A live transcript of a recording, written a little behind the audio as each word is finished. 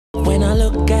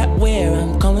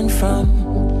coming from.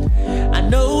 I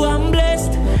know I'm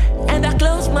blessed, and I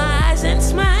close my eyes and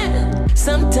smile.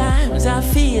 Sometimes I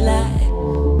feel like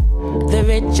the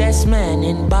richest man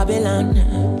in Babylon,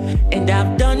 and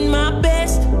I've done my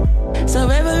best, so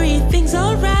everything's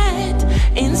alright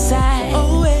inside.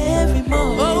 Oh,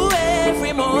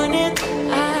 every morning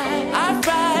I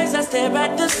rise, I stare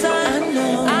at the sun.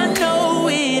 I know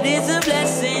it is a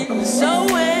blessing. So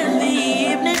when the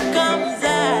evening comes,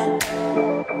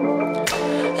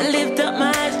 I lift up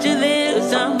my eyes to the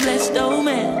hills. I'm blessed, oh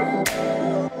man,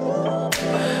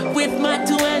 with my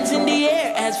two hands in the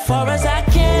air as far as I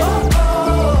can.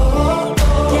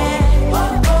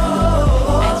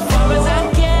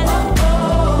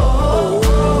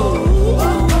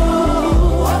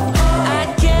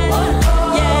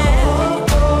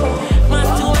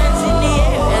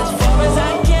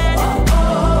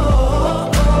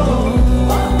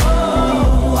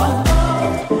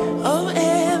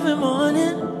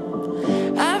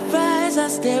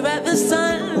 Stare at the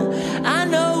sun, I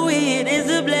know it is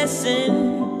a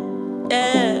blessing,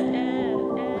 yeah.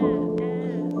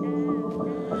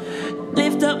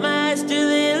 Lift up my eyes to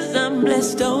the hills, I'm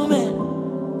blessed, oh man.